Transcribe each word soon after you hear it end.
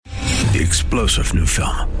the explosive new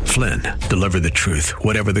film, Flynn, deliver the truth,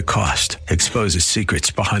 whatever the cost. Exposes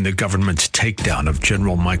secrets behind the government's takedown of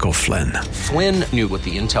General Michael Flynn. Flynn knew what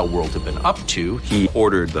the intel world had been up to. He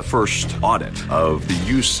ordered the first audit of the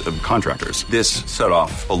use of contractors. This set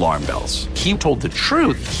off alarm bells. He told the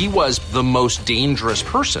truth. He was the most dangerous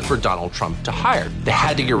person for Donald Trump to hire. They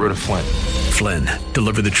had to get rid of Flynn. Flynn,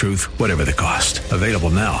 deliver the truth, whatever the cost. Available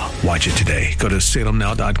now. Watch it today. Go to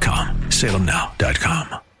salemnow.com.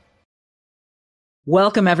 salemnow.com.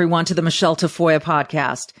 Welcome, everyone, to the Michelle Tafoya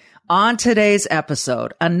podcast. On today's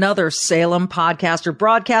episode, another Salem podcaster,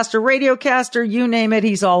 broadcaster, radiocaster, you name it.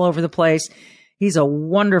 He's all over the place. He's a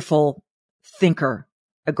wonderful thinker,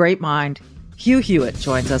 a great mind. Hugh Hewitt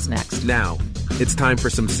joins us next. Now, it's time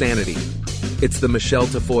for some sanity. It's the Michelle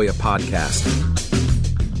Tafoya podcast.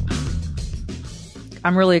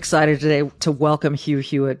 I'm really excited today to welcome Hugh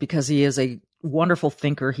Hewitt because he is a wonderful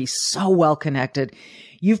thinker. He's so well connected.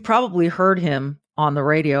 You've probably heard him on the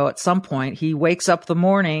radio at some point. He wakes up the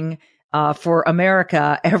morning for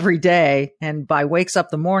America every day. And by wakes up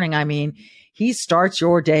the morning, I mean he starts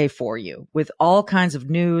your day for you with all kinds of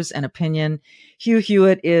news and opinion. Hugh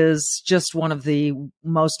Hewitt is just one of the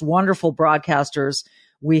most wonderful broadcasters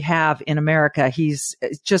we have in America. He's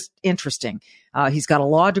just interesting. He's got a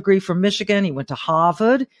law degree from Michigan. He went to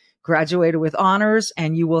Harvard, graduated with honors,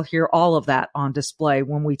 and you will hear all of that on display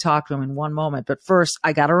when we talk to him in one moment. But first,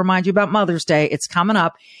 I got to remind you about Mother's Day. It's coming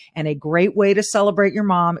up, and a great way to celebrate your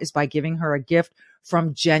mom is by giving her a gift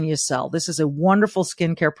from Genucel. This is a wonderful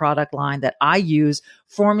skincare product line that I use,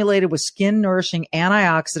 formulated with skin-nourishing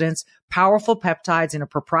antioxidants, powerful peptides, and a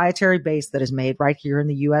proprietary base that is made right here in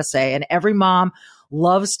the USA. And every mom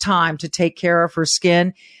loves time to take care of her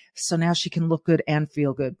skin, so now she can look good and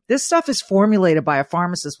feel good. This stuff is formulated by a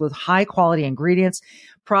pharmacist with high quality ingredients.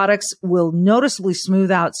 Products will noticeably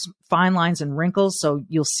smooth out fine lines and wrinkles, so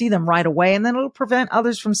you'll see them right away, and then it'll prevent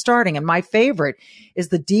others from starting. And my favorite is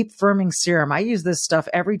the deep firming serum. I use this stuff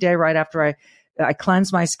every day right after I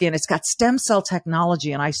cleanse my skin. It's got stem cell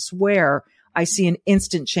technology, and I swear I see an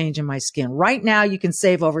instant change in my skin. Right now, you can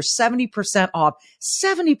save over 70% off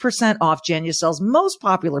Genucel's most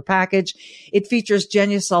popular package. It features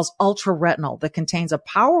Genucel's Ultra Retinol that contains a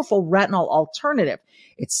powerful retinol alternative.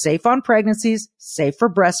 It's safe on pregnancies, safe for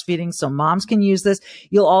breastfeeding, so moms can use this.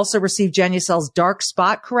 You'll also receive Genucel's Dark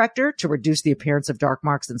Spot Corrector to reduce the appearance of dark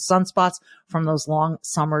marks and sunspots from those long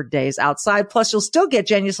summer days outside. Plus, you'll still get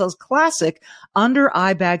Genucel's classic under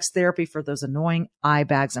eye bags therapy for those annoying eye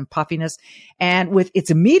bags and puffiness. And with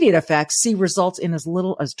its immediate effects, see results in as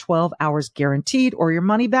little as 12 hours guaranteed, or your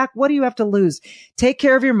money back. What do you have to lose? Take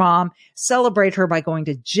care of your mom. Celebrate her by going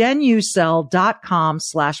to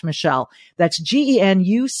genucel.com/Michelle. That's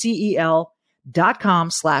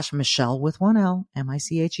GENUCEL.com/Michelle with one L,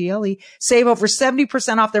 MICHELE. Save over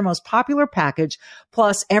 70% off their most popular package.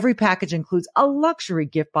 Plus, every package includes a luxury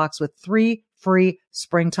gift box with 3 free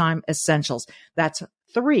springtime essentials. That's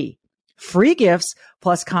 3 free gifts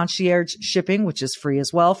plus concierge shipping, which is free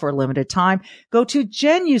as well for a limited time. Go to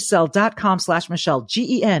genucel.com/Michelle,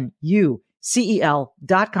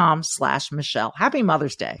 GENUCEL.com/Michelle. Happy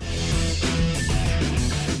Mother's Day.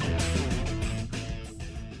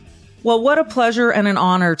 Well, what a pleasure and an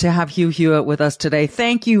honor to have Hugh Hewitt with us today.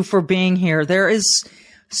 Thank you for being here. There is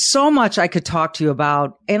so much I could talk to you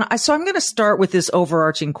about. And so I'm going to start with this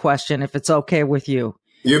overarching question, if it's okay with you.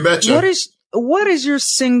 You betcha. What is your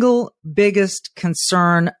single biggest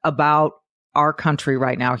concern about our country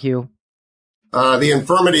right now, Hugh? The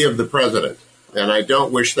infirmity of the president. And I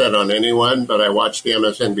don't wish that on anyone, but I watched the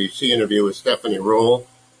MSNBC interview with Stephanie Ruhle.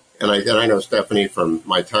 And I know Stephanie from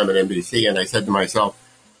my time at NBC. And I said to myself,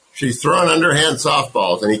 she's throwing underhand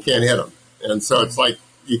softballs and he can't hit them. And so it's like,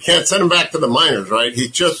 you can't send him back to the minors, right?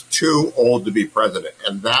 He's just too old to be president.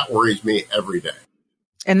 And that worries me every day.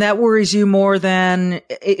 And that worries you more than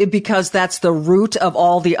because that's the root of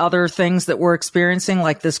all the other things that we're experiencing,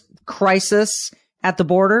 like this crisis at the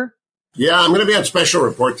border? Yeah, I'm going to be on Special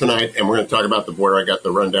Report tonight, and we're going to talk about the border. I got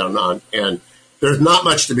the rundown on. And there's not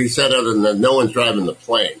much to be said other than that no one's driving the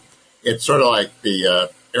plane. It's sort of like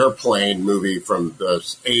the Airplane movie from the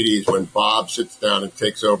 80s when Bob sits down and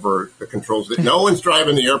takes over the controls. No one's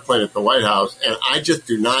driving the airplane at the White House, and I just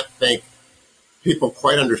do not think people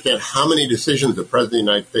quite understand how many decisions the President of the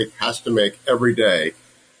United States has to make every day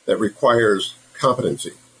that requires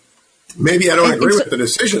competency. Maybe I don't agree with the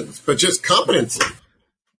decisions, but just competency.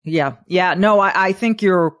 Yeah. No, I think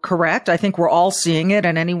you're correct. I think we're all seeing it,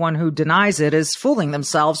 and anyone who denies it is fooling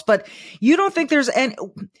themselves. But you don't think there's any...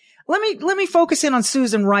 Let me focus in on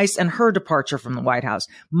Susan Rice and her departure from the White House.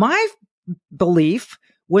 My belief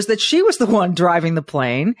was that she was the one driving the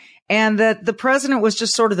plane and that the president was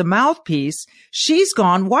just sort of the mouthpiece. She's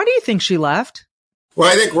gone. Why do you think she left? Well,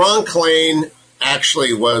 I think Ron Klain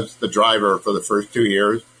actually was the driver for the first 2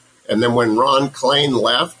 years. And then when Ron Klain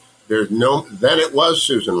left, then it was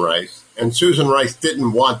Susan Rice. And Susan Rice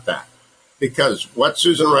didn't want that, because what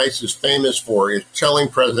Susan Rice is famous for is telling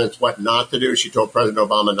presidents what not to do. She told President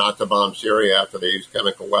Obama not to bomb Syria after they used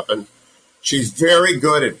chemical weapons. She's very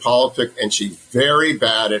good at politics, and she's very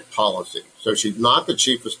bad at policy. So she's not the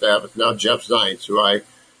chief of staff. It's now Jeff Zients, who I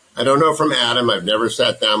don't know from Adam. I've never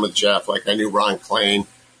sat down with Jeff like I knew Ron Klain.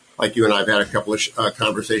 Like you and I have had a couple of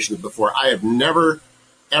conversations before. I have never,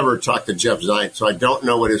 ever talked to Jeff Zients, so I don't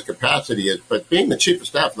know what his capacity is. But being the chief of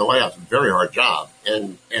staff in the White House is a very hard job.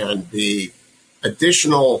 And the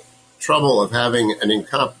additional trouble of having an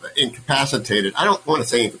incapacitated, I don't want to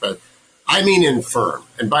say incapacitated, I mean infirm.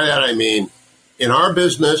 And by that I mean, in our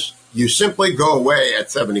business, you simply go away at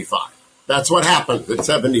 75. That's what happens at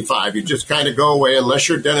 75. You just kind of go away unless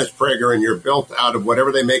you're Dennis Prager and you're built out of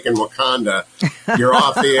whatever they make in Wakanda. You're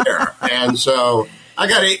off the air. And so I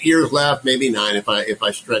got 8 years left, maybe 9 if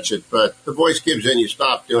I stretch it. But the voice gives in, you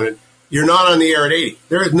stop doing it. You're not on the air at 80.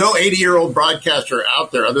 There is no 80-year-old broadcaster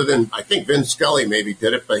out there other than, I think Vin Scully maybe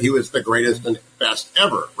did it, but he was the greatest and best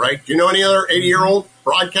ever, right? Do you know any other 80-year-old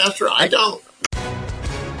broadcaster? I don't.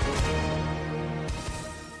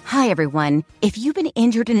 Hi, everyone. If you've been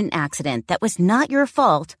injured in an accident that was not your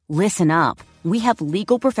fault, listen up. We have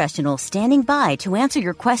legal professionals standing by to answer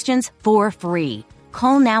your questions for free.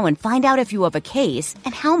 Call now and find out if you have a case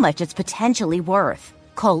and how much it's potentially worth.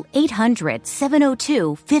 Call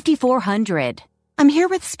 800-702-5400. I'm here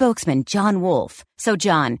with spokesman John Wolf. So,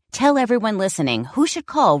 John, tell everyone listening who should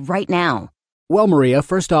call right now. Well, Maria,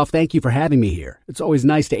 first off, thank you for having me here. It's always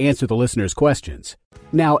nice to answer the listeners' questions.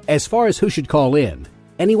 Now, as far as who should call in,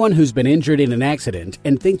 anyone who's been injured in an accident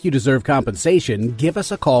and think you deserve compensation, give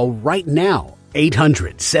us a call right now.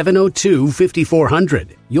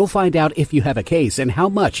 800-702-5400. You'll find out if you have a case and how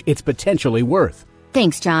much it's potentially worth.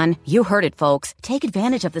 Thanks, John. You heard it, folks. Take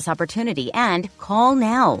advantage of this opportunity and call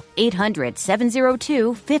now.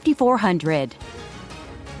 800-702-5400.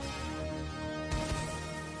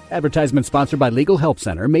 Advertisement sponsored by Legal Help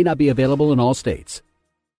Center. May not be available in all states.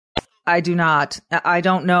 I do not. I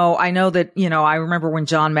don't know. I know that, I remember when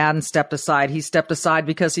John Madden stepped aside, he stepped aside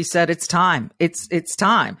because he said, it's time. It's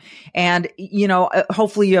time. And,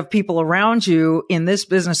 hopefully you have people around you in this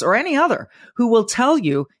business or any other who will tell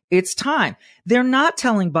you it's time. They're not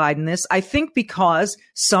telling Biden this, I think, because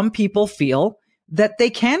some people feel that they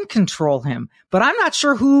can control him, but I'm not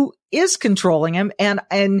sure who is controlling him. And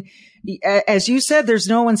as you said, there's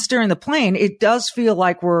no one steering the plane. It does feel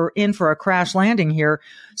like we're in for a crash landing here.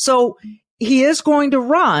 So he is going to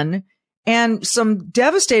run, and some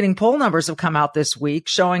devastating poll numbers have come out this week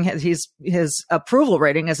showing his approval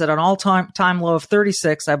rating is at an all-time low of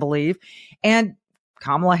 36, I believe. And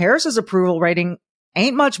Kamala Harris's approval rating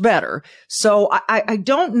ain't much better. So I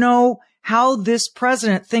don't know how this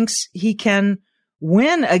president thinks he can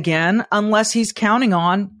win again unless he's counting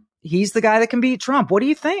on he's the guy that can beat Trump. What do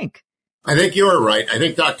you think? I think you are right. I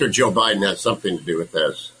think Dr. Joe Biden has something to do with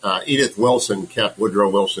this. Edith Wilson kept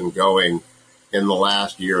Woodrow Wilson going in the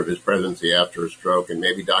last year of his presidency after a stroke, and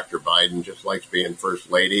maybe Dr. Biden just likes being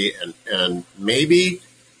first lady, and maybe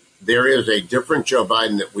there is a different Joe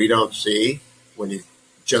Biden that we don't see when he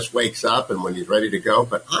just wakes up and when he's ready to go.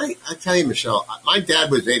 But I tell you, Michelle, my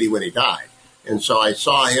dad was 80 when he died, and so I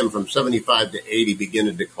saw him from 75 to 80 begin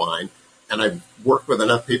to decline, and I've worked with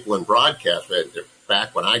enough people in broadcast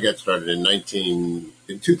back when I got started in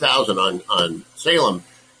 2000 on Salem.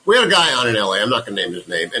 We had a guy on in L.A., I'm not going to name his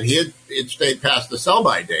name, and he had stayed past the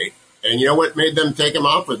sell-by date. And you know what made them take him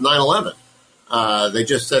off was 9/11. They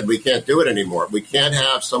just said, we can't do it anymore. We can't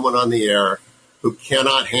have someone on the air who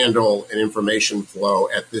cannot handle an information flow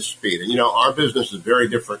at this speed. And, our business is very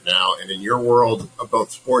different now. And in your world of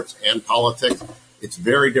both sports and politics, it's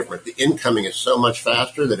very different. The incoming is so much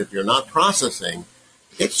faster that if you're not processing,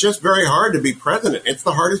 it's just very hard to be president. It's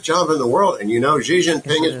the hardest job in the world. And, Xi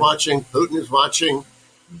Jinping is watching, Putin is watching.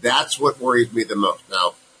 That's what worries me the most.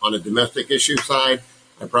 Now, on a domestic issue side,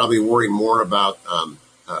 I probably worry more about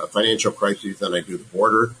financial crises than I do the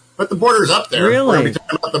border. But the border's up there. Really? We're going to be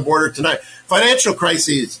talking about the border tonight. Financial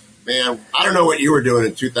crises, man, I don't know what you were doing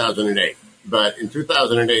in 2008. But in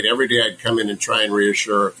 2008, every day I'd come in and try and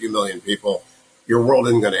reassure a few million people, your world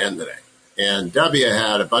isn't going to end today. And W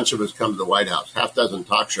had a bunch of us come to the White House, half dozen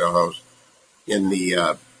talk show hosts, in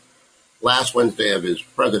the last Wednesday of his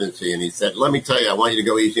presidency. And he said, let me tell you, I want you to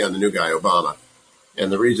go easy on the new guy, Obama. And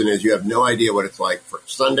the reason is you have no idea what it's like for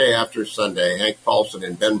Sunday after Sunday, Hank Paulson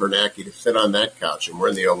and Ben Bernanke to sit on that couch. And we're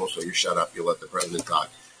in the Oval, so you shut up. You let the president talk.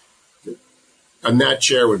 on that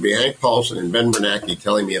chair would be Hank Paulson and Ben Bernanke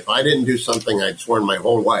telling me if I didn't do something I'd sworn my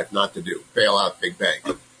whole life not to do, bail out big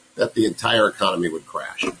banks, that the entire economy would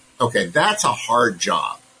crash. Okay, that's a hard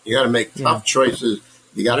job. You got to make tough choices.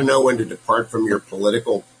 You got to know when to depart from your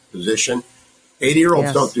political position.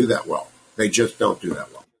 80-year-olds don't do that well. They just don't do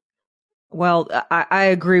that well. Well, I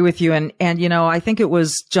agree with you. And, I think it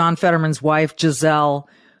was John Fetterman's wife, Giselle,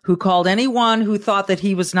 who called anyone who thought that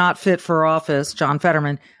he was not fit for office, John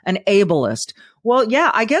Fetterman, an ableist. Well, yeah,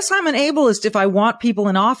 I guess I'm an ableist if I want people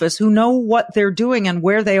in office who know what they're doing and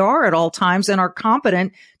where they are at all times and are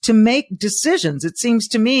competent to make decisions. It seems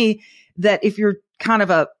to me that if you're kind of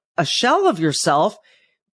a shell of yourself,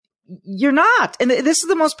 you're not. And this is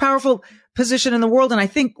the most powerful position in the world. And I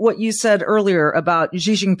think what you said earlier about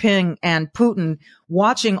Xi Jinping and Putin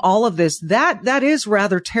watching all of this, that is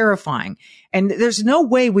rather terrifying. And there's no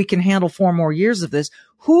way we can handle 4 more years of this.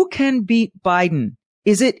 Who can beat Biden?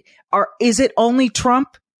 Is it only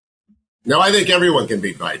Trump? No, I think everyone can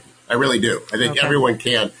beat Biden. I really do. I think everyone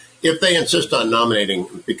can if they insist on nominating,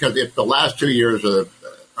 because if the last 2 years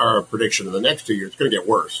are a prediction of the next 2 years, it's going to get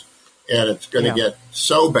worse. And it's going to get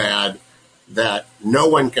so bad that no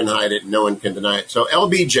one can hide it, no one can deny it. So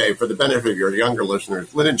LBJ, for the benefit of your younger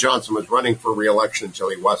listeners, Lyndon Johnson was running for re-election until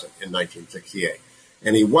he wasn't in 1968.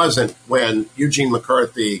 And he wasn't when Eugene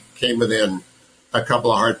McCarthy came within a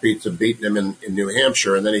couple of heartbeats of beating him in New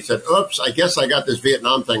Hampshire. And then he said, oops, I guess I got this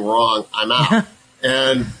Vietnam thing wrong. I'm out.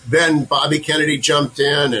 And then Bobby Kennedy jumped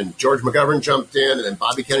in and George McGovern jumped in and then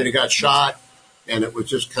Bobby Kennedy got shot. And it was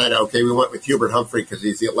just kind of, okay, we went with Hubert Humphrey because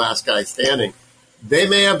he's the last guy standing. They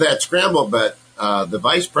may have that scramble, but the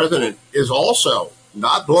vice president is also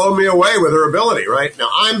not blowing me away with her ability, right? Now,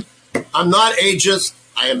 I'm not ageist.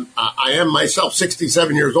 I am myself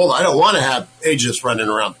 67 years old. I don't want to have ageist running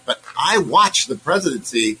around, but I watch the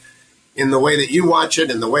presidency in the way that you watch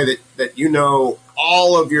it, in the way that you know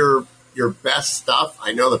all of your best stuff.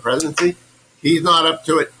 I know the presidency. He's not up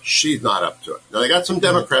to it. She's not up to it. Now, they got some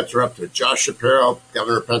Democrats who are up to it. Josh Shapiro,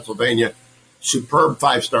 governor of Pennsylvania, superb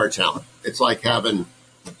 5-star talent. It's like having,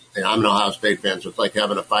 I'm an Ohio State fan, so it's like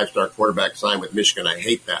having a 5-star quarterback sign with Michigan. I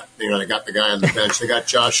hate that. They got the guy on the bench. They got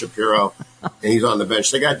Josh Shapiro, and he's on the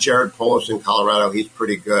bench. They got Jared Polis in Colorado. He's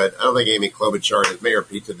pretty good. I don't think Amy Klobuchar is Mayor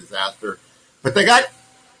Pete's a disaster. But they got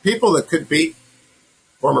people that could beat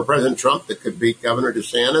former President Trump, that could beat Governor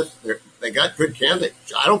DeSantis. They got good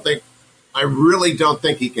candidates. I really don't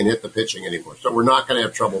think he can hit the pitching anymore. So we're not going to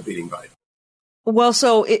have trouble beating Biden. Well,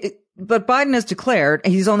 but Biden has declared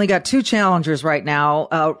he's only got 2 challengers right now.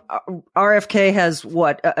 RFK has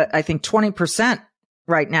I think 20%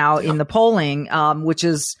 right now in the polling, which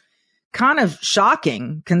is kind of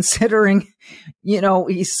shocking considering,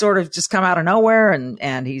 he's sort of just come out of nowhere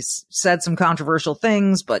and he's said some controversial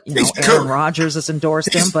things, but Aaron Rodgers has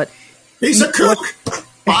endorsed him, but he's a kook.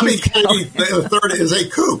 Bobby Kennedy III is a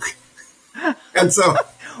kook. And so,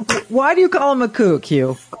 why do you call him a kook,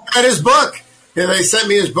 Hugh? At his book, they sent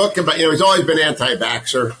me his book about. He's always been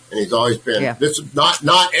anti-vaxxer, and he's always been this is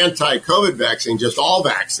not anti-COVID vaccine, just all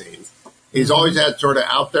vaccines. He's always had sort of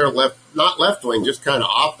out there not left wing, just kind of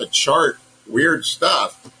off the chart weird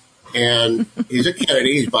stuff. And he's a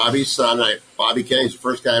Kennedy. He's Bobby's son. Bobby Kennedy's the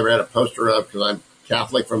first guy I ever had a poster of because I'm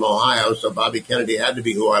Catholic from Ohio, so Bobby Kennedy had to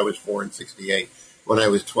be who I was for in '68 when I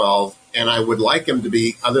was 12. And I would like him to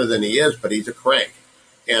be other than he is, but he's a crank.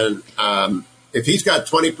 And if he's got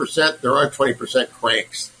 20%, there aren't 20%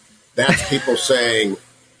 cranks. That's people saying,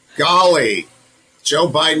 golly, Joe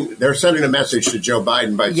Biden, they're sending a message to Joe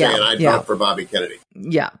Biden by saying, I'd vote for Bobby Kennedy.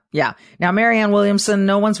 Yeah. Now, Marianne Williamson,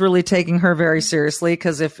 no one's really taking her very seriously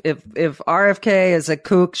because if RFK is a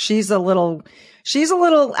kook, she's a little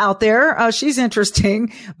out there. She's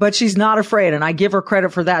interesting, but she's not afraid. And I give her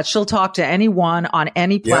credit for that. She'll talk to anyone on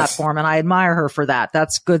any platform. And I admire her for that.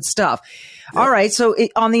 That's good stuff. Yeah. All right. So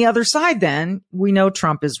on the other side, then we know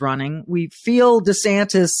Trump is running. We feel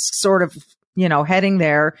DeSantis sort of, heading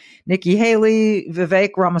there. Nikki Haley,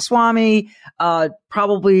 Vivek Ramaswamy,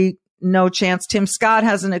 probably no chance. Tim Scott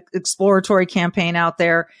has an exploratory campaign out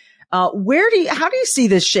there. How do you see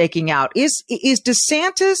this shaking out? Is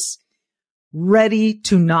DeSantis ready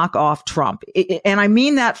to knock off Trump? And I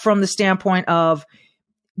mean that from the standpoint of,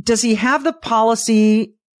 does he have the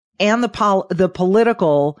policy and the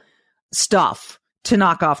political stuff to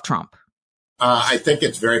knock off Trump? I think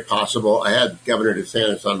it's very possible. I had Governor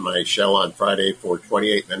DeSantis on my show on Friday for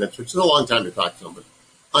 28 minutes, which is a long time to talk to someone,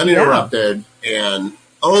 uninterrupted, and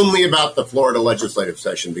only about the Florida legislative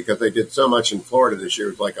session because they did so much in Florida this year.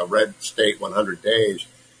 It was like a red state 100 days.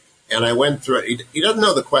 And I went through it. He doesn't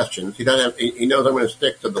know the questions. He knows I'm going to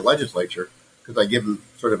stick to the legislature because I give him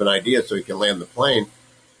sort of an idea so he can land the plane.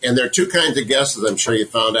 And there are two kinds of guests, as I'm sure you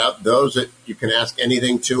found out. Those that you can ask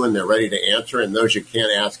anything to and they're ready to answer, and those you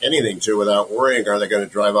can't ask anything to without worrying, are they going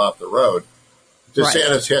to drive off the road?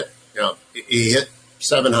 DeSantis he hit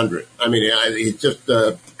 700. I mean, he's just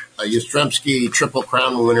a Yastrzemski Triple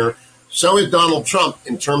Crown winner. So is Donald Trump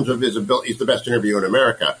in terms of his ability. He's the best interviewer in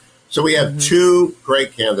America. So we have two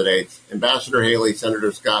great candidates, Ambassador Haley,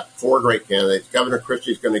 Senator Scott, four great candidates. Governor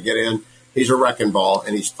Christie's going to get in. He's a wrecking ball,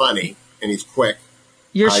 and he's funny, and he's quick.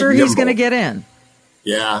 You're sure he's going to get in?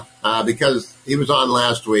 Yeah, because he was on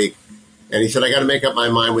last week, and he said, I got to make up my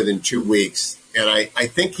mind within 2 weeks. And I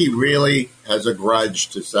think he really has a grudge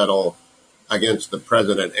to settle against the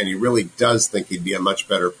president, and he really does think he'd be a much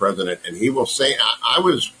better president. And he will say, I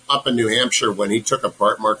was up in New Hampshire when he took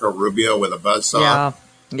apart Marco Rubio with a buzzsaw.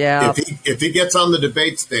 Yeah. If he gets on the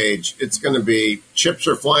debate stage, it's going to be chips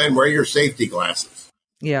are flying, wear your safety glasses.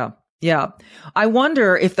 Yeah. I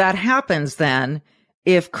wonder if that happens then,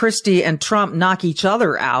 if Christie and Trump knock each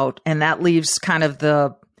other out, and that leaves kind of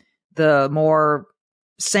the more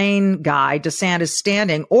sane guy, DeSantis,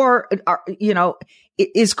 standing, or,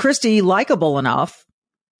 is Christie likable enough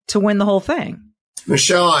to win the whole thing?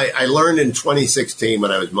 Michelle, I learned in 2016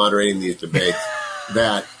 when I was moderating these debates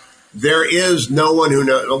that there is no one who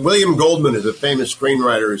knows. William Goldman is a famous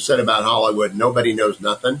screenwriter who said about Hollywood, nobody knows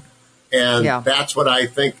nothing. And that's what I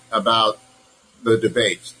think about the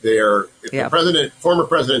debates. If the former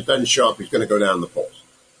president doesn't show up, he's going to go down the polls.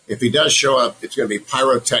 If he does show up, it's going to be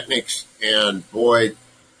pyrotechnics and, boy,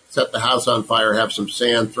 set the house on fire, have some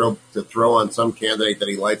sand to throw on some candidate that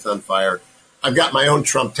he lights on fire. I've got my own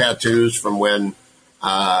Trump tattoos from when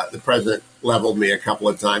the president leveled me a couple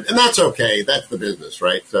of times. And that's okay. That's the business,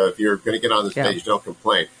 right? So if you're going to get on the stage, don't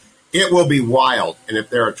complain. It will be wild. And if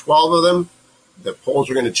there are 12 of them, the polls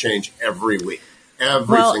are going to change every week,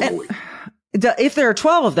 every single week. If there are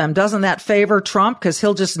 12 of them, doesn't that favor Trump? Because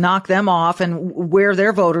he'll just knock them off, and where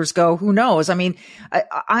their voters go, who knows? I mean,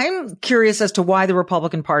 I'm curious as to why the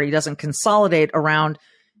Republican Party doesn't consolidate around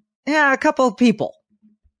a couple of people.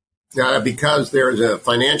 Because there's a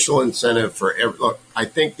financial incentive for look, I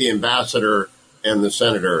think the ambassador and the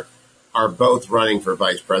senator are both running for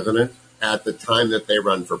vice president at the time that they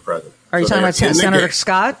run for president. Are you talking about Senator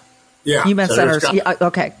Scott? Yeah. You meant Senator Scott. Yeah,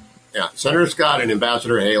 okay. Yeah, Senator Scott and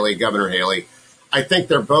Ambassador Haley, Governor Haley, I think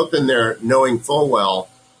they're both in there knowing full well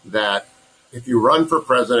that if you run for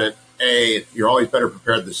president, A, you're always better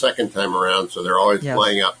prepared the second time around, so they're always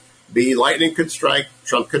playing up. B, lightning could strike,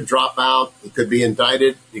 Trump could drop out, he could be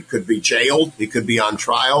indicted, he could be jailed, he could be on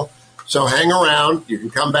trial. So hang around, you can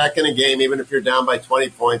come back in a game even if you're down by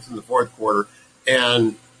 20 points in the fourth quarter,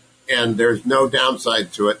 and there's no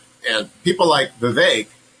downside to it. And people like Vivek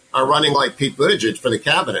are running like Pete Buttigieg for the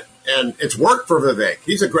cabinet. And it's worked for Vivek.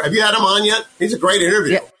 Have you had him on yet? He's a great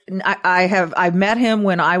interview. Yeah, I have. I met him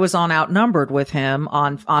when I was on Outnumbered with him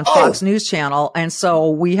on Fox News Channel, and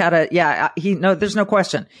so we had there's no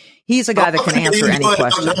question. He's a guy that can answer any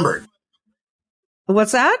question. Outnumbered?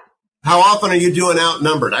 What's that? How often are you doing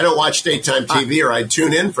Outnumbered? I don't watch daytime TV, or I'd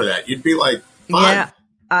tune in for that. You'd be like, fun. Yeah.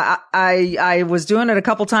 I was doing it a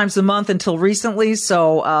couple times a month until recently.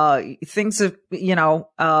 So, things have,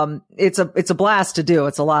 it's a blast to do.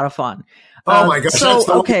 It's a lot of fun. Oh my gosh. That's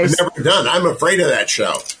the one I've never done. I'm afraid of that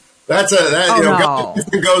show.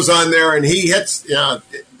 Goes on there and he hits,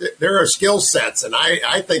 there are skill sets, and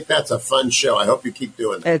I think that's a fun show. I hope you keep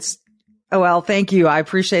doing that. Well, thank you. I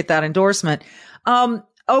appreciate that endorsement.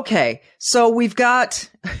 Okay. So we've got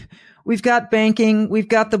banking, we've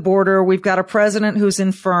got the border, we've got a president who's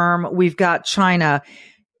infirm, we've got China.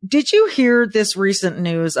 Did you hear this recent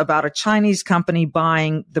news about a Chinese company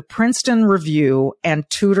buying the Princeton Review and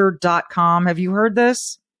Tutor.com? Have you heard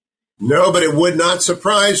this? No, but it would not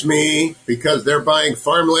surprise me because they're buying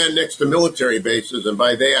farmland next to military bases. And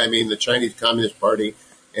by they, I mean the Chinese Communist Party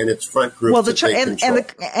and its front groups. Well,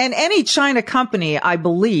 and any China company, I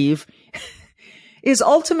believe, is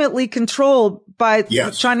ultimately controlled by the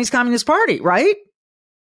Chinese Communist Party, right?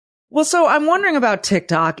 Well, so I'm wondering about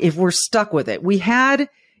TikTok, if we're stuck with it. We had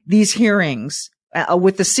these hearings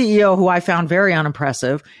with the CEO, who I found very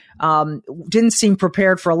unimpressive, didn't seem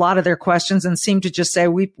prepared for a lot of their questions and seemed to just say,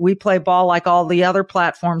 we play ball like all the other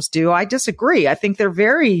platforms do. I disagree. I think they're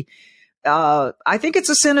I think it's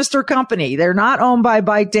a sinister company. They're not owned by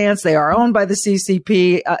ByteDance. They are owned by the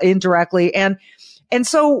CCP indirectly. And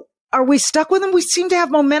so are we stuck with them? We seem to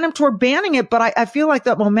have momentum toward banning it, but I feel like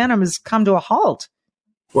that momentum has come to a halt.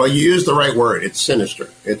 Well, you used the right word. It's sinister.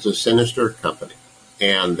 It's a sinister company.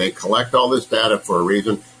 And they collect all this data for a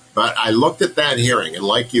reason. But I looked at that hearing, and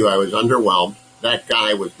like you, I was underwhelmed. That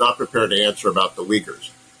guy was not prepared to answer about the Uyghurs.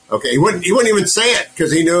 Okay, he wouldn't even say it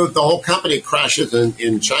because he knew if the whole company crashes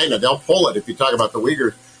in China, they'll pull it if you talk about the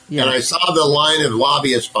Uyghurs. Yeah. And I saw the line of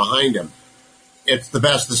lobbyists behind him. It's the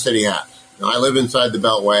best the city has. Now, I live inside the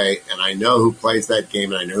Beltway, and I know who plays that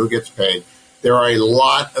game, and I know who gets paid. There are a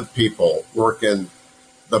lot of people working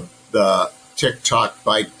the TikTok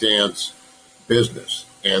bite dance business,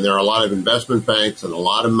 and there are a lot of investment banks, and a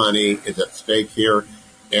lot of money is at stake here.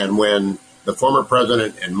 And when the former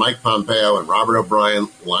president and Mike Pompeo and Robert O'Brien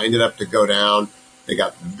lined it up to go down, they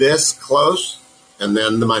got this close, and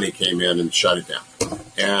then the money came in and shut it down.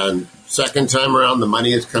 And second time around, the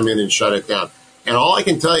money has come in and shut it down. And all I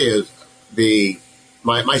can tell you is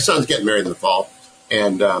my son's getting married in the fall,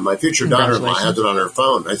 and my future daughter-in-law has it on her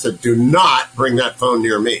phone. I said, do not bring that phone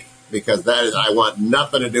near me, because I want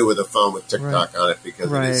nothing to do with a phone with TikTok on it,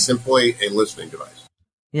 because it is simply a listening device.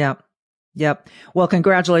 Yeah. Yep. Well,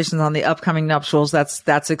 congratulations on the upcoming nuptials.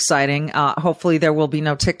 That's exciting. Hopefully there will be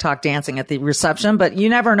no TikTok dancing at the reception, but you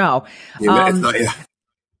never know.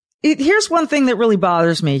 Here's one thing that really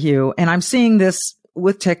bothers me, Hugh, and I'm seeing this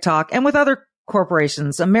with TikTok and with other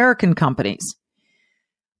corporations, American companies.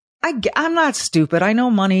 I'm not stupid. I know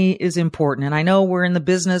money is important, and I know we're in the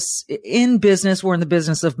business. We're in the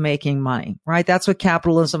business of making money, right? That's what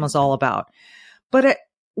capitalism is all about. But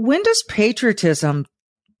when does patriotism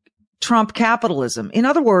trump capitalism? In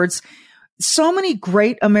other words, so many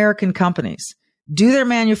great American companies do their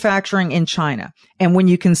manufacturing in China. And when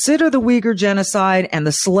you consider the Uyghur genocide and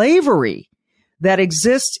the slavery that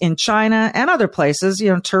exists in China and other places,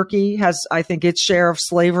 Turkey has, I think, its share of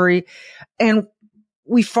slavery, and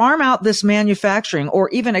we farm out this manufacturing or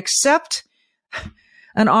even accept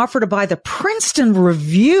an offer to buy the Princeton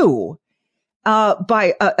Review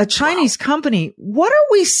by a Chinese company. What are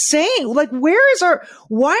we saying? Like,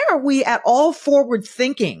 why are we at all forward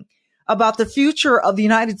thinking about the future of the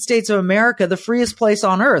United States of America, the freest place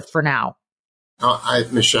on earth for now?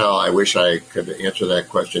 Michelle, I wish I could answer that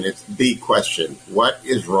question. It's the question. What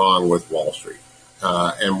is wrong with Wall Street?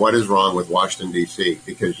 And what is wrong with Washington, D.C.?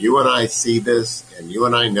 Because you and I see this, and you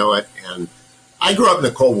and I know it. And I grew up in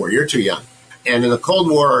the Cold War. You're too young. And in the Cold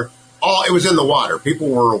War, it was in the water. People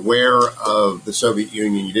were aware of the Soviet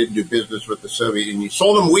Union. You didn't do business with the Soviet Union. You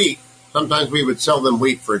sold them wheat. Sometimes we would sell them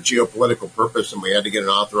wheat for a geopolitical purpose, and we had to get an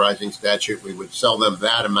authorizing statute. We would sell them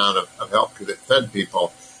that amount of help because it fed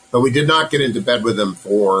people. But we did not get into bed with them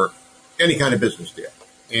for any kind of business deal.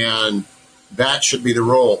 And that should be the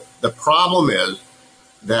role. The problem is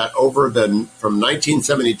that from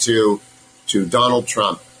 1972 to Donald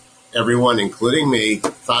Trump, everyone, including me,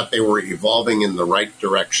 thought they were evolving in the right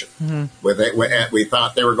direction. Mm-hmm. We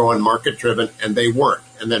thought they were going market-driven, and they weren't.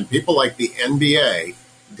 And then people like the NBA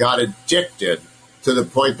got addicted to the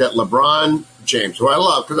point that LeBron James, who I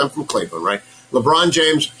love because I'm from Cleveland, right? LeBron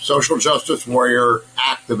James, social justice warrior,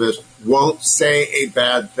 activist, won't say a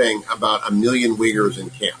bad thing about 1 million Uyghurs in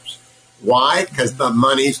camps. Why? Because the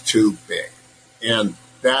money's too big. And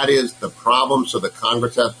that is the problem, so the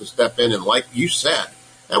Congress has to step in. And like you said,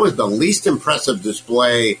 that was the least impressive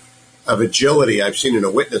display of agility I've seen in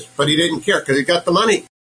a witness, but he didn't care because he got the money.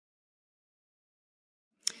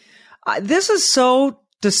 This is so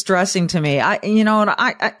distressing to me. I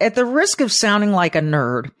at the risk of sounding like a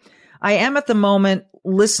nerd, I am at the moment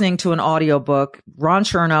listening to an audiobook, Ron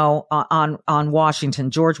Chernow on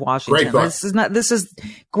Washington, George Washington. Great book. This is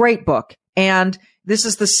great book. And this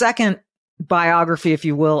is the second biography, if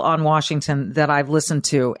you will, on Washington that I've listened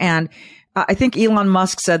to. And I think Elon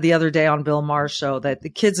Musk said the other day on Bill Maher's show that the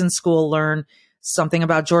kids in school learn something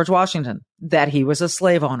about George Washington, that he was a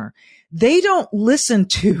slave owner. They don't listen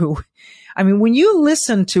to, when you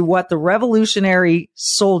listen to what the Revolutionary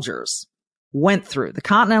soldiers went through, the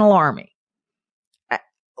Continental Army,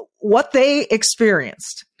 what they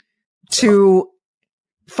experienced to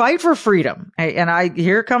fight for freedom. And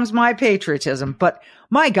here comes my patriotism, but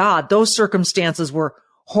my God, those circumstances were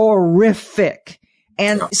horrific.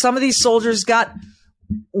 And some of these soldiers got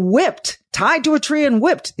whipped, tied to a tree and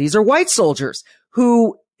whipped. These are white soldiers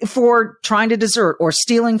who, for trying to desert or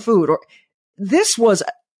stealing food, this was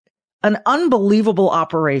an unbelievable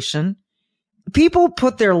operation. People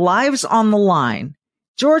put their lives on the line.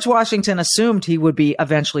 George Washington assumed he would be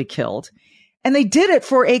eventually killed, and they did it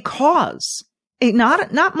for a cause,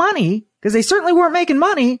 not money, because they certainly weren't making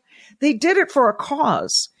money. They did it for a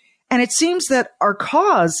cause. And it seems that our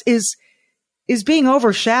cause is being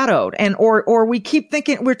overshadowed, or we keep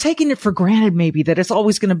thinking we're taking it for granted, maybe that it's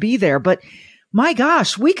always going to be there. But my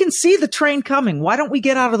gosh, we can see the train coming. Why don't we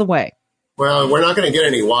get out of the way? Well, we're not going to get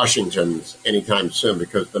any Washingtons anytime soon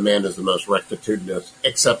because the man is the most rectitudinous,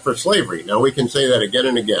 except for slavery. Now, we can say that again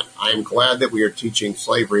and again. I am glad that we are teaching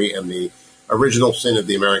slavery and the original sin of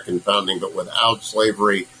the American founding, but without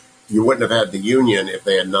slavery, you wouldn't have had the Union if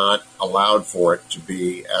they had not allowed for it to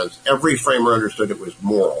be, as every framer understood, it was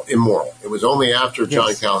immoral. It was only after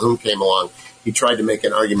John Calhoun came along, he tried to make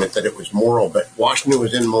an argument that it was moral, but Washington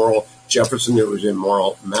was immoral, Jefferson knew it was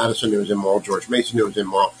immoral, Madison knew it was immoral, George Mason knew it was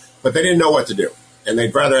immoral, but they didn't know what to do. And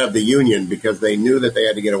they'd rather have the Union because they knew that they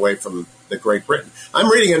had to get away from the Great Britain.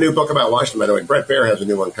 I'm reading a new book about Washington, by the way. Brett Baer has a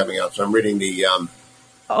new one coming out, so I'm reading the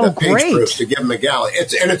page proofs to give him a galley.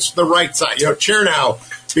 It's the right side. Chair now.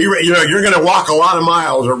 You're going to walk a lot of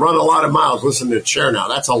miles or run a lot of miles. Listen to Chair now.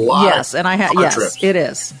 That's a lot. Yes, and yes, it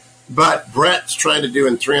is. But Brett's trying to do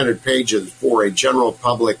in 300 pages for a general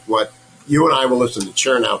public what you and I will listen to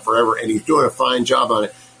Chair now forever, and he's doing a fine job on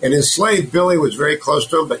it. And his slave Billy was very close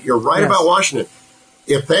to him. But you're right about Washington.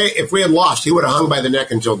 If we had lost, he would have hung by the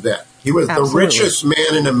neck until dead. He was the richest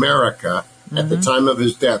man in America at the time of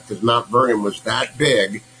his death, because Mount Vernon was that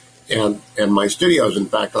big. And my studios, in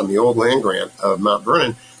fact, on the old land grant of Mount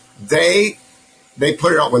Vernon, they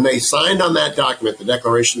put it out when they signed on that document, the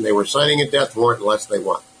Declaration, they were signing a death warrant unless they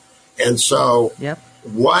won. And so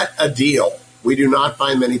what a deal. We do not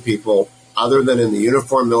find many people, other than in the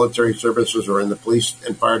uniformed military services or in the police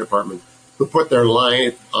and fire department, who put their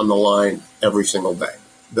life on the line every single day.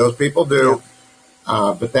 Those people do,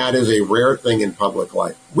 but that is a rare thing in public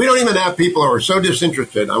life. We don't even have people who are so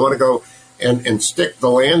disinterested. I want to go and stick the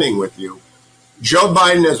landing with you. Joe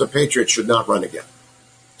Biden, as a patriot, should not run again.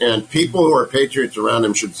 And people who are patriots around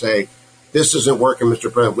him should say, this isn't working,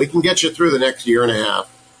 Mr. President. We can get you through the next year and a half,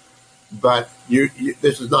 but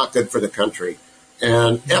this is not good for the country.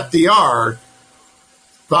 And FDR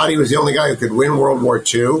thought he was the only guy who could win World War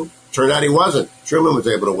II. Turned out he wasn't. Truman was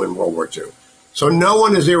able to win World War II. So no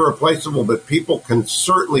one is irreplaceable, but people can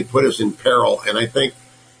certainly put us in peril. And I think,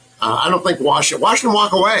 I don't think Washington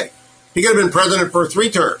walked away. He could have been president for 3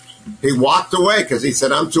 terms. He walked away because he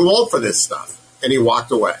said, I'm too old for this stuff. And he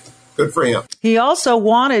walked away. Good for him. He also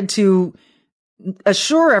wanted to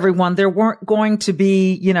assure everyone there weren't going to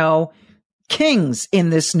be, kings in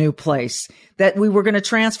this new place, that we were going to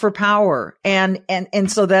transfer power. And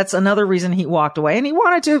so that's another reason he walked away. And he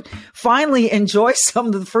wanted to finally enjoy some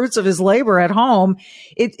of the fruits of his labor at home.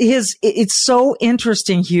 It's so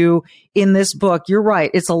interesting, Hugh, in this book. You're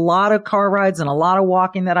right. It's a lot of car rides and a lot of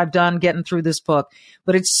walking that I've done getting through this book,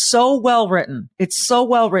 but it's so well written. It's so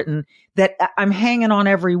well written that I'm hanging on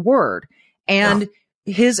every word. And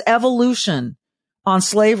his evolution on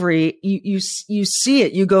slavery, you see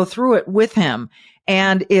it, you go through it with him,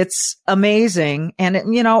 and it's amazing. And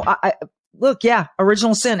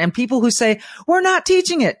original sin. And people who say, we're not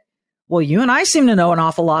teaching it. Well, you and I seem to know an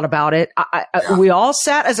awful lot about it. We all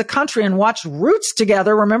sat as a country and watched Roots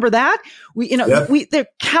together. Remember that? There are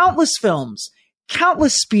countless films,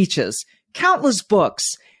 countless speeches, countless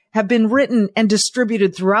books have been written and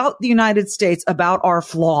distributed throughout the United States about our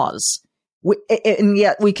flaws. And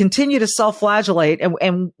yet we continue to self-flagellate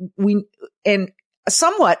and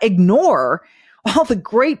somewhat ignore all the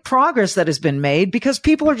great progress that has been made because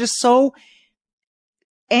people are just so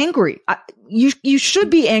angry. You should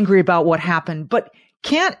be angry about what happened, but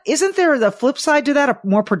isn't there the flip side to that, a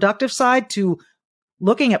more productive side to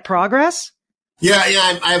looking at progress? Yeah.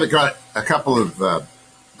 I have a couple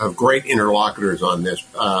of great interlocutors on this.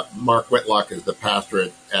 Mark Whitlock is the pastor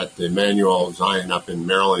at the Emmanuel Zion up in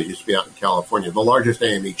Maryland. It used to be out in California, the largest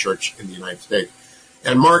AME church in the United States.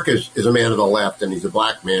 And Mark is a man of the left, and he's a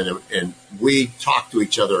black man, and we talk to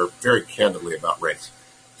each other very candidly about race.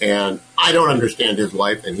 And I don't understand his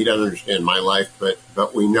life, and he doesn't understand my life,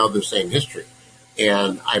 but we know the same history.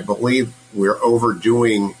 And I believe we're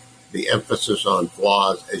overdoing the emphasis on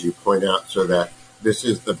flaws, as you point out, so that this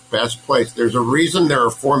is the best place. There's a reason there are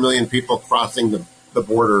 4 million people crossing the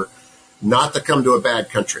border, not to come to a bad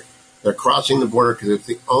country. They're crossing the border because it's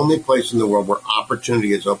the only place in the world where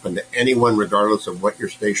opportunity is open to anyone, regardless of what your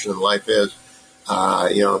station in life is.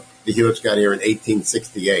 The Hewitts got here in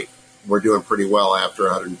 1868. We're doing pretty well after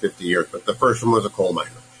 150 years, but the first one was a coal miner.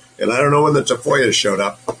 And I don't know when the Tafoyas showed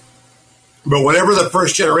up, but whenever the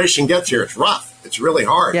first generation gets here, it's rough. It's really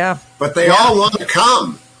hard. Yeah. But they all want to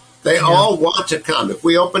come. They all want to come. If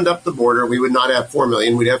we opened up the border, we would not have 4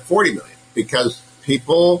 million. We'd have 40 million because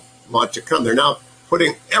people want to come. They're now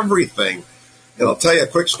putting everything. And I'll tell you a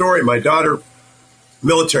quick story. My daughter,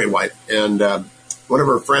 military wife, and one of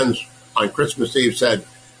her friends on Christmas Eve said,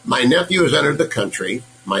 my nephew has entered the country.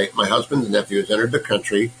 My husband's nephew has entered the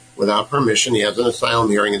country without permission. He has an asylum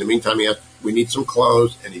hearing. In the meantime, we need some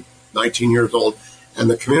clothes, and he's 19 years old. And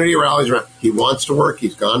the community rallies around. He wants to work.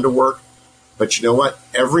 He's gone to work. But you know what?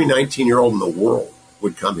 Every 19-year-old in the world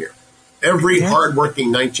would come here. Every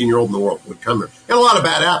hardworking 19-year-old in the world would come here. And a lot of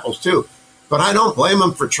bad apples, too. But I don't blame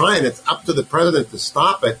them for trying. It's up to the president to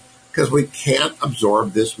stop it because we can't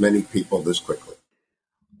absorb this many people this quickly.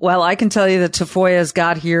 Well, I can tell you that Tafoyas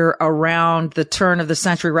got here around the turn of the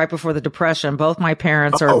century, right before the Depression. Both my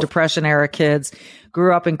parents are Depression-era kids,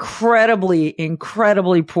 grew up incredibly,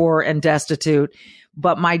 incredibly poor and destitute.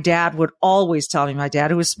 But my dad would always tell me, my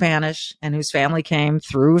dad who was Spanish and whose family came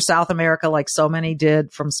through South America like so many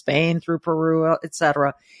did, from Spain through Peru,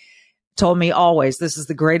 etc., told me always, this is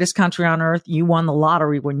the greatest country on earth. You won the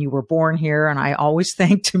lottery when you were born here. And I always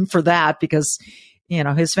thanked him for that because, you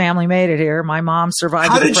know, his family made it here. My mom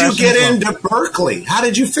survived. How did you get into Berkeley? How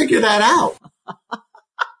did you figure that out?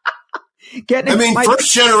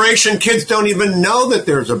 First generation kids don't even know that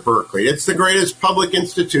there's a Berkeley. It's the greatest public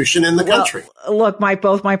institution in the country. Look,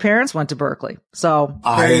 both my parents went to Berkeley. So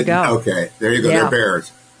there you go. Okay, there you go. Yeah. They're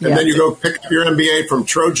Bears. And then you go pick up your MBA from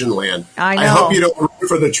Trojan Land. I know. I hope you don't root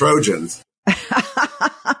for the Trojans.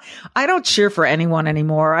 I don't cheer for anyone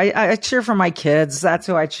anymore. I cheer for my kids. That's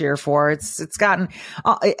who I cheer for. It's gotten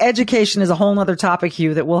education is a whole nother topic,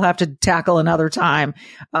 Hugh, that we'll have to tackle another time.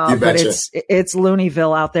 But it's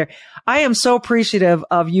Looneyville out there. I am so appreciative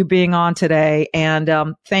of you being on today,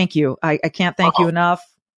 and thank you. I can't thank you enough.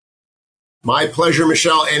 My pleasure,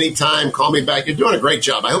 Michelle. Anytime, call me back. You're doing a great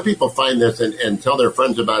job. I hope people find this and tell their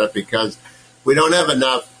friends about it because we don't have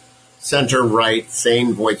enough center-right,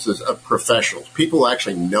 sane voices of professionals, people who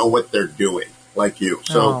actually know what they're doing, like you.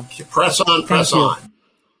 So press on.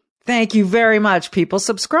 Thank you very much, people.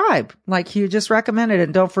 Subscribe, like Hugh just recommended.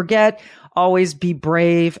 And don't forget, always be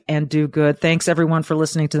brave and do good. Thanks, everyone, for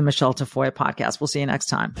listening to the Michelle Tafoya podcast. We'll see you next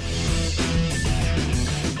time.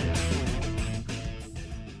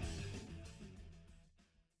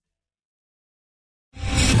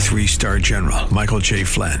 Three-star General Michael J.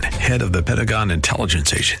 Flynn, head of the Pentagon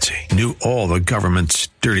Intelligence Agency, knew all the government's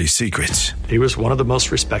dirty secrets. He was one of the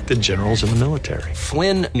most respected generals in the military.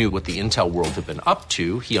 Flynn knew what the intel world had been up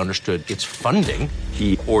to. He understood its funding.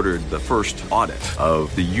 He ordered the first audit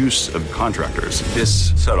of the use of contractors.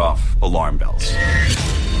 This set off alarm bells.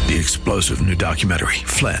 The explosive new documentary,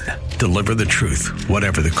 Flynn, Deliver the Truth,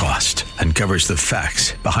 Whatever the Cost, uncovers the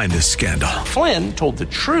facts behind this scandal. Flynn told the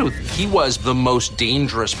truth. He was the most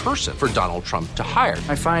dangerous person for Donald Trump to hire.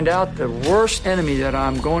 I find out the worst enemy that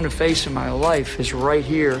I'm going to face in my life is right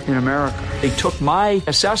here in America. They took my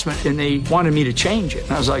assessment and they wanted me to change it.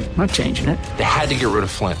 And I was like, I'm not changing it. They had to get rid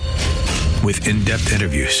of Flynn. With in-depth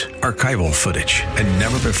interviews, archival footage, and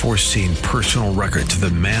never-before-seen personal records of the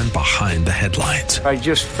man behind the headlines. I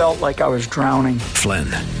just felt like I was drowning. Flynn,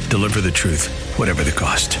 Deliver the Truth, Whatever the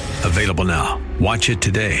Cost. Available now. Watch it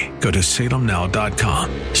today. Go to salemnow.com.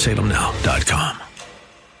 salemnow.com.